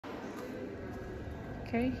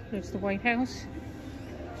Okay, here's the White House.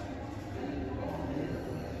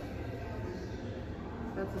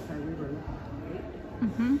 That's the side we were looking at, right?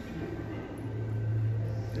 Mm-hmm.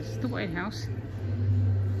 This is the White House.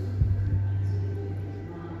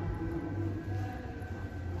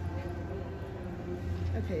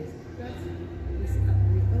 Okay, so that's this, the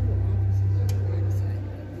Oval Office is on the right side.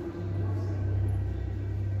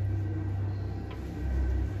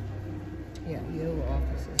 Yeah, the Oval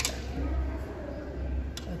Office is back here.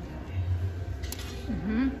 Okay.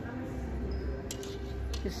 Mm-hmm.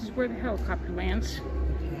 This is where the helicopter lands.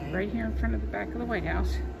 Okay. Right here in front of the back of the White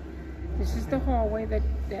House. This is the hallway that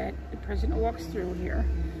the president walks through here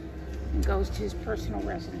and goes to his personal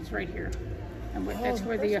residence right here. And that's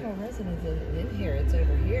where the personal residence isn't in here. It's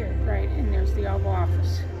over here. right, and there's the Oval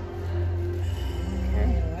Office.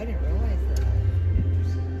 Okay. Oh, I didn't realize that.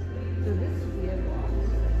 So this is the Oval Office.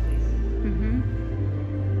 Mm-hmm.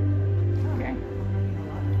 Okay. I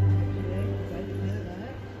didn't know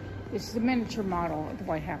that. This is the miniature model of the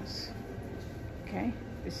White House. Okay.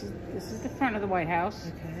 This is the front of the White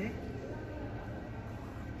House. Okay.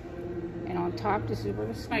 And on top, this is where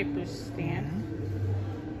the snipers stand.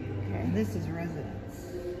 Okay. And this is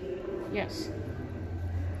residence. Yes.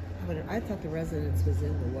 I thought the residence was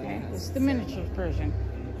in the White Okay. House. This is the miniature version.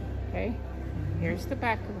 Okay. Here's the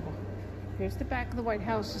back of the White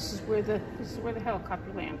House. This is where the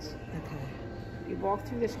helicopter lands. Okay. You walk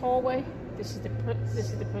through this hallway. This is the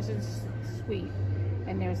president's suite,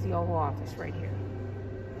 and there's the Oval Office right here.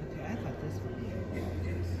 Okay, I thought this was the Oval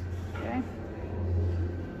Office. Okay.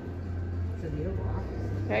 So the Oval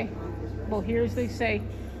Office. Okay. Well, here's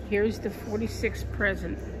the 46th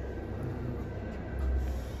president,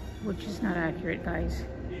 which is not accurate, guys.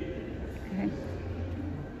 Okay.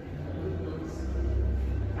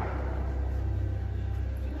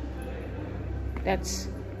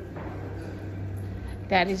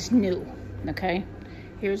 That is new. Okay.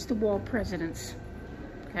 Here's the wall presidents.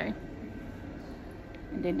 Okay.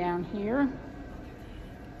 And then down here,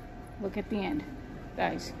 look at the end,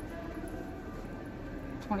 guys.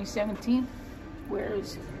 2017, where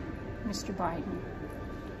is Mr. Biden?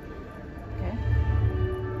 Okay.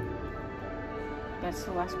 That's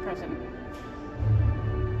the last president.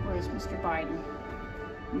 Where is Mr. Biden?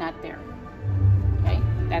 Not there. Okay.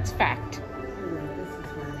 That's fact. This is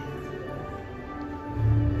where it is.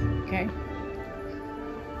 Okay.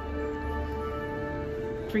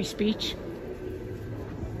 Free speech.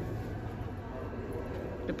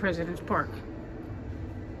 The President's Park.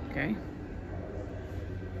 Okay.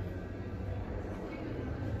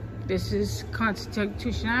 This is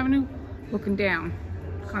Constitution Avenue, looking down.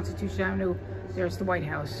 Constitution Avenue, there's the White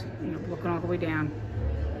House, you know, looking all the way down.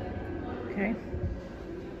 Okay.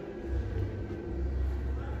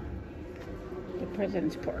 The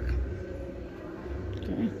President's Park.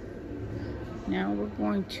 Okay. Now we're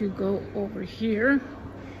going to go over here.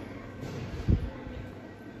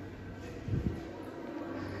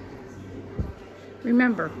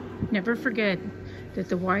 Remember, never forget that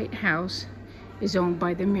the White House is owned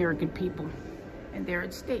by the American people, and there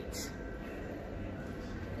it states.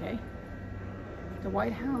 Okay? The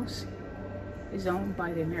White House is owned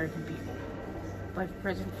by the American people, by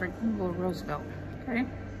President Franklin Roosevelt. Okay?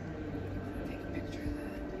 Take a picture of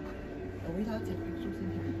that. Are we allowed to take pictures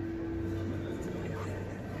in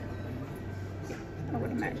here? I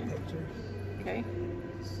would imagine. Okay?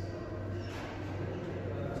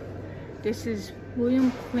 This is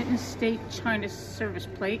William Clinton State China Service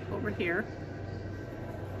Plate over here.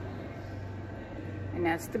 And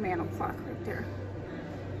that's the mantle clock right there.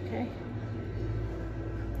 Okay?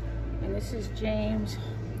 And this is James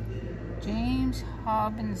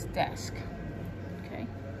Hobben's desk. Okay?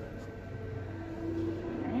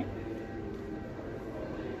 Alright.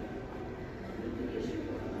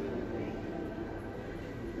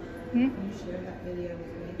 Can you share that video with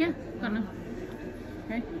me? Yeah, gonna.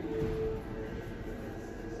 Okay.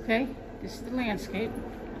 Okay, this is the landscape.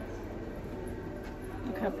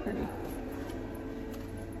 Look how pretty.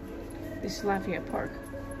 This is Lafayette Park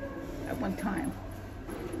at one time.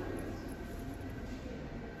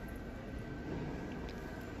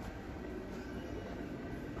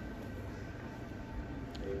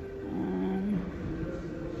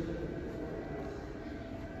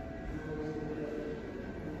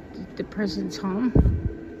 The president's home.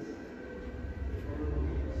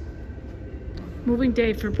 Moving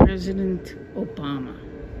day for President Obama.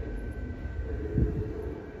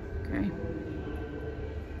 Okay.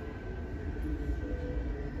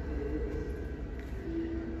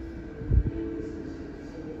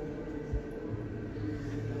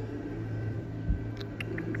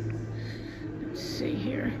 Let's see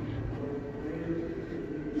here.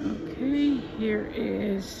 here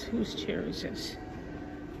is, whose chair is this?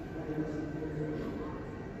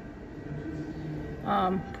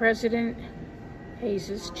 President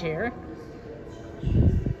Hayes' chair.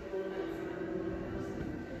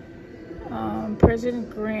 President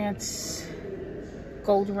Grant's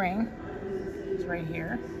gold ring is right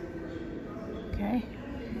here. Okay.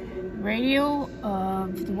 Radio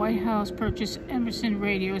of the White House purchased Emerson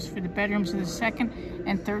radios for the bedrooms of the second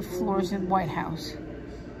and third floors of the White House.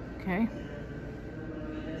 Okay.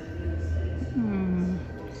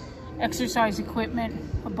 Exercise equipment,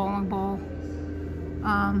 a bowling ball.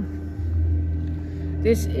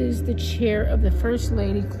 This is the chair of the First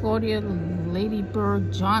Lady, Claudia Lady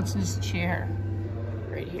Bird Johnson's chair,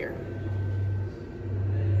 right here.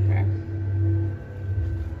 Okay.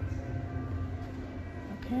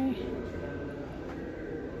 Okay.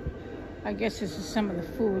 I guess this is some of the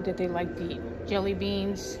food that they like to eat. Jelly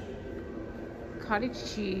beans, cottage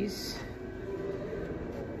cheese,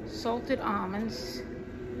 salted almonds.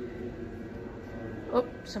 Oh,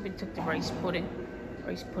 somebody took the rice pudding.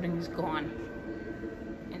 Rice pudding is gone.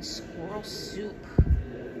 And squirrel soup.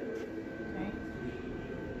 Okay.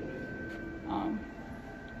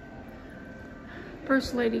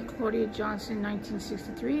 First Lady Claudia Johnson,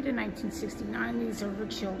 1963 to 1969. These are her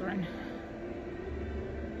children.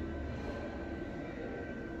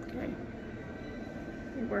 Okay.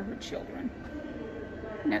 They were her children.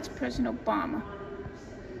 And that's President Obama.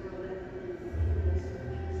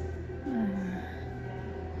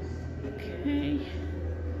 Okay.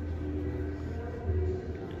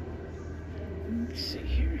 Let's see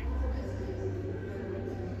here.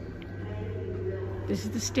 This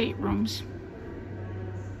is the staterooms.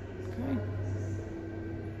 Okay.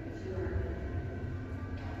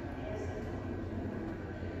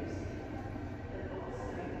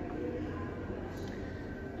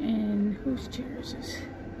 And whose chair is this?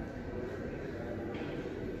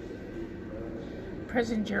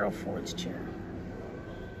 President Gerald Ford's chair.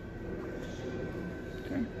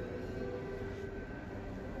 Okay.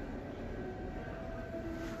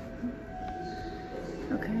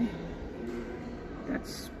 Okay.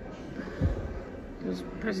 There's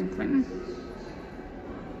President Clinton.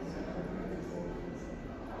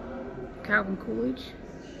 Calvin Coolidge.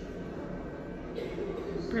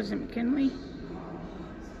 President McKinley.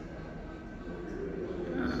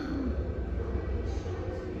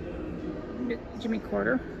 Jimmy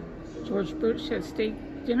Carter. George Bush at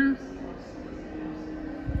state dinner.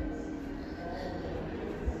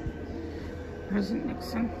 President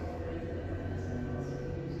Nixon.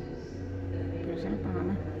 President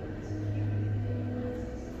Obama.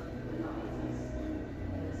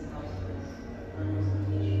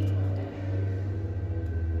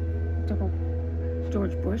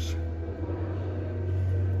 George Bush.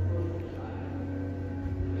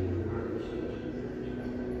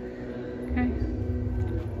 Okay.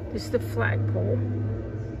 This is the flagpole.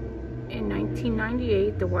 In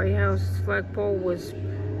 1998, the White House flagpole was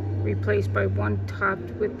replaced by one topped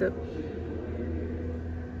with the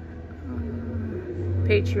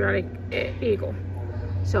patriotic eagle.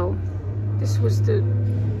 So this was the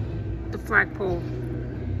flagpole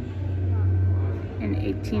in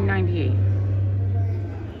 1898.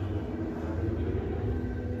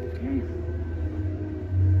 Okay.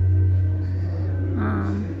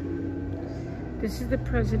 This is the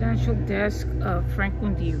presidential desk of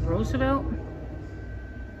Franklin D. Roosevelt.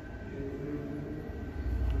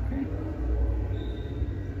 Okay.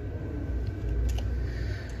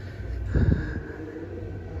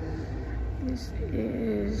 This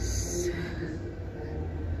is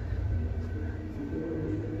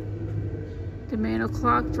the mantel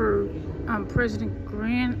clock for President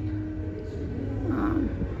Grant.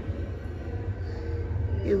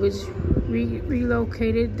 It was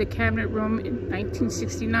relocated the cabinet room in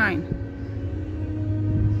 1969.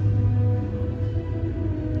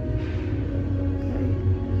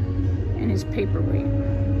 Okay. And his paperweight.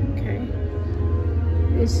 Okay.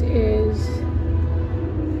 This is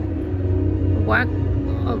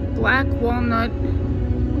a black walnut,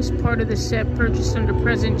 was part of the set purchased under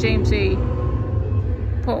President James A.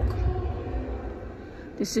 Polk.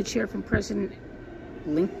 This is a chair from President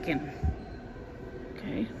Lincoln.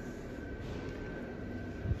 Okay.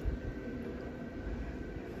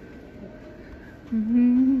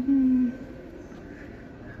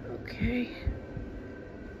 Okay.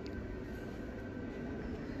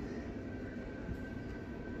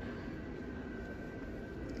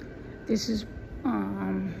 This is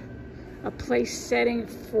a place setting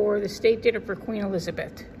for the state dinner for Queen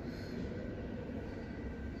Elizabeth.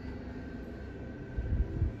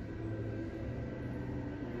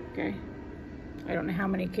 Okay. I don't know how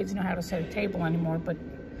many kids know how to set a table anymore, but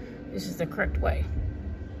this is the correct way.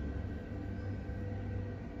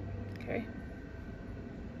 Okay.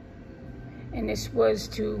 And this was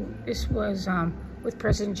with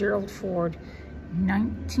President Gerald Ford,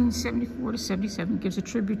 1974 to 77, gives a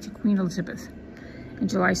tribute to Queen Elizabeth. And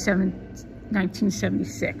July 7th,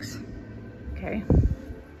 1976. Okay.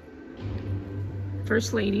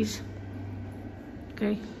 First ladies.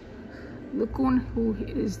 Okay. Look on who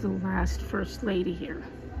is the last first lady here.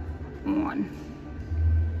 One.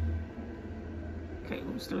 Okay,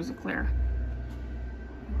 oops, there's a Claire.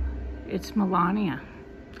 It's Melania.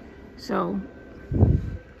 So,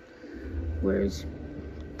 where's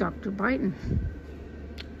Dr. Biden?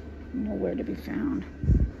 Nowhere to be found.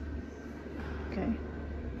 Okay.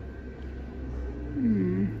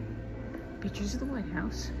 Pictures of the White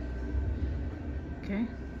House. Okay.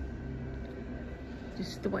 This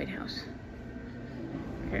is the White House.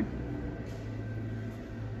 Okay.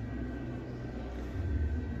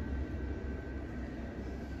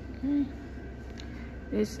 Okay.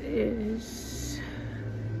 This is,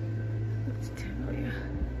 let's tell you.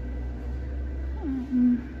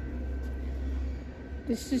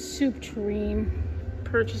 This is soup tureen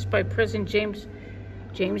purchased by President James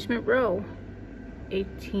Monroe,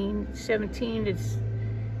 1817 to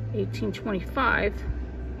 1825.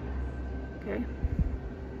 Okay.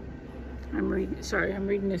 I'm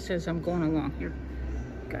reading this as I'm going along here,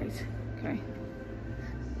 guys. Okay.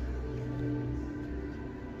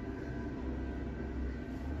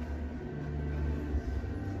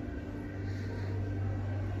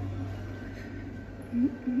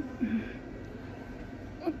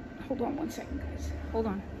 Hold on 1 second, guys. Hold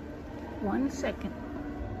on. 1 second.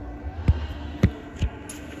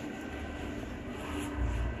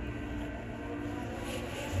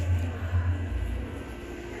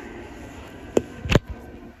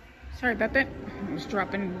 Sorry about that. I was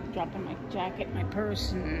dropping my jacket, my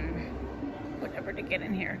purse, and whatever to get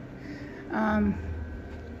in here.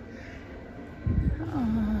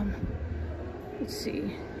 Let's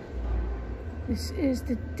see. This is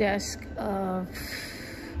the desk of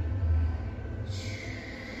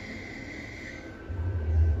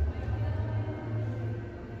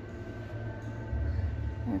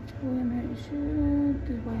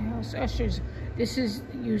the White House ushers. This is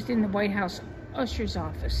used in the White House usher's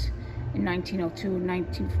office in 1902 and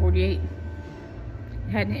 1948. It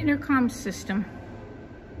had an intercom system,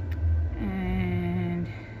 and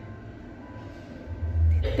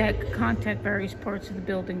that could contact various parts of the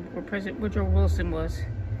building where President Woodrow Wilson was,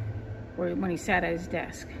 when he sat at his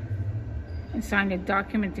desk, and signed a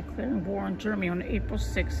document declaring war on Germany on April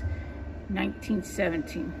 6,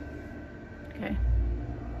 1917. Okay.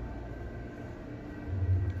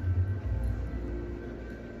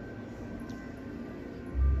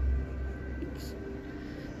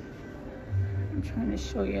 I'm trying to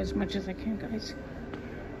show you as much as I can, guys.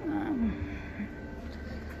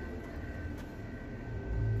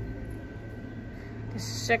 This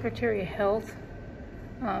is Secretary of Health.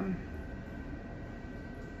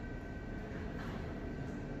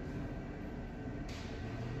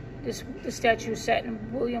 The statue sat in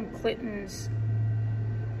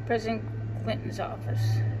President Clinton's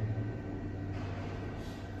office.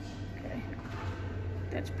 Okay,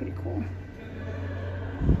 that's pretty cool.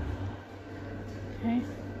 Okay.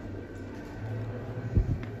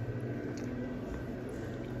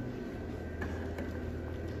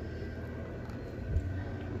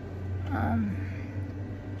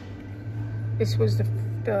 This was the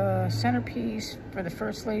centerpiece for the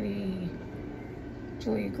First Lady,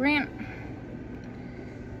 Julia Grant.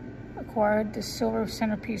 Acquired the silver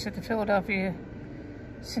centerpiece at the Philadelphia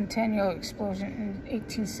Centennial Explosion in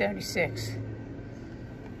 1876.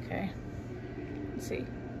 Okay, let's see.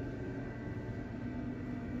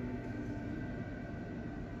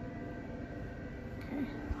 Okay.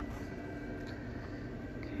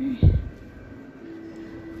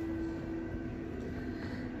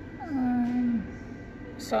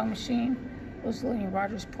 Sewing machine. Rosalie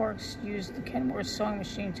Rogers Parks used the Kenmore sewing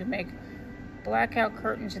machine to make blackout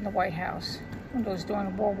curtains in the White House windows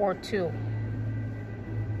during World War II.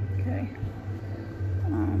 Okay.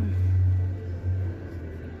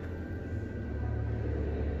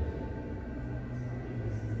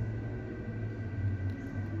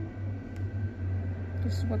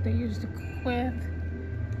 This is what they used to cook with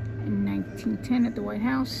in 1910 at the White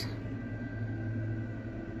House.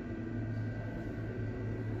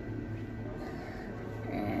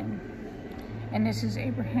 And this is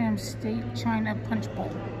Abraham State China Punch Bowl.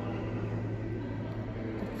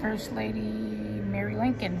 The First Lady Mary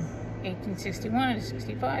Lincoln, 1861 to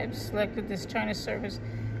 65, selected this China service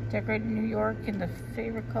Decorated New York in the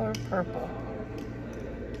favorite color purple.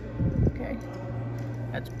 Okay.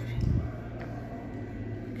 That's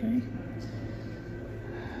okay.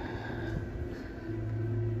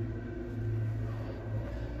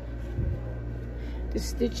 This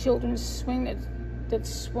is the children's swing that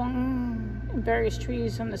swung in various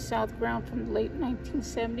trees on the south ground from the late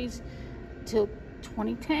 1970s till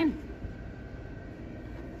 2010.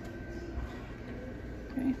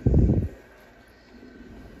 Okay.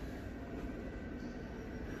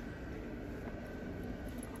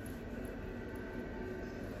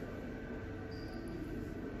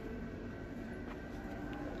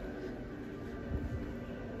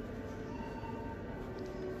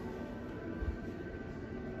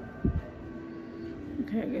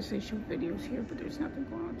 Okay, I guess they show videos here, but there's nothing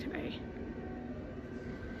going on today.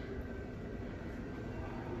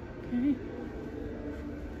 Okay.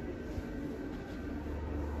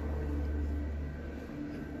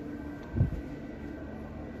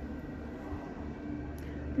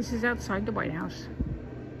 This is outside the White House.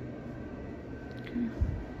 Okay.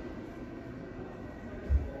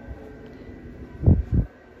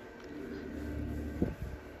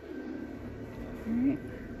 All right.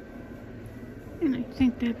 And I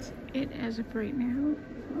think that's it as of right now.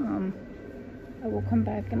 I will come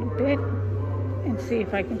back in a bit and see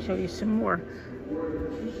if I can show you some more.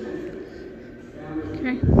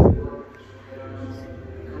 Okay.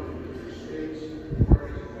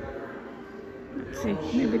 Let's see,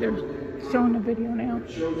 maybe they're showing a video now.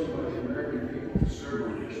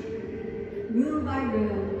 Room by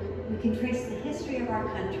room, we can trace the history of our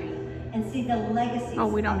country and see the legacies Oh,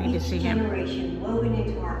 we don't need to see him. generation woven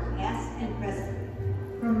into our past and present.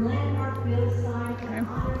 From landmark hillside to Okay.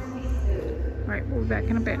 honors we stood. All right, we'll be back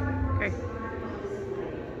in a bit. Okay.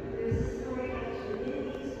 There's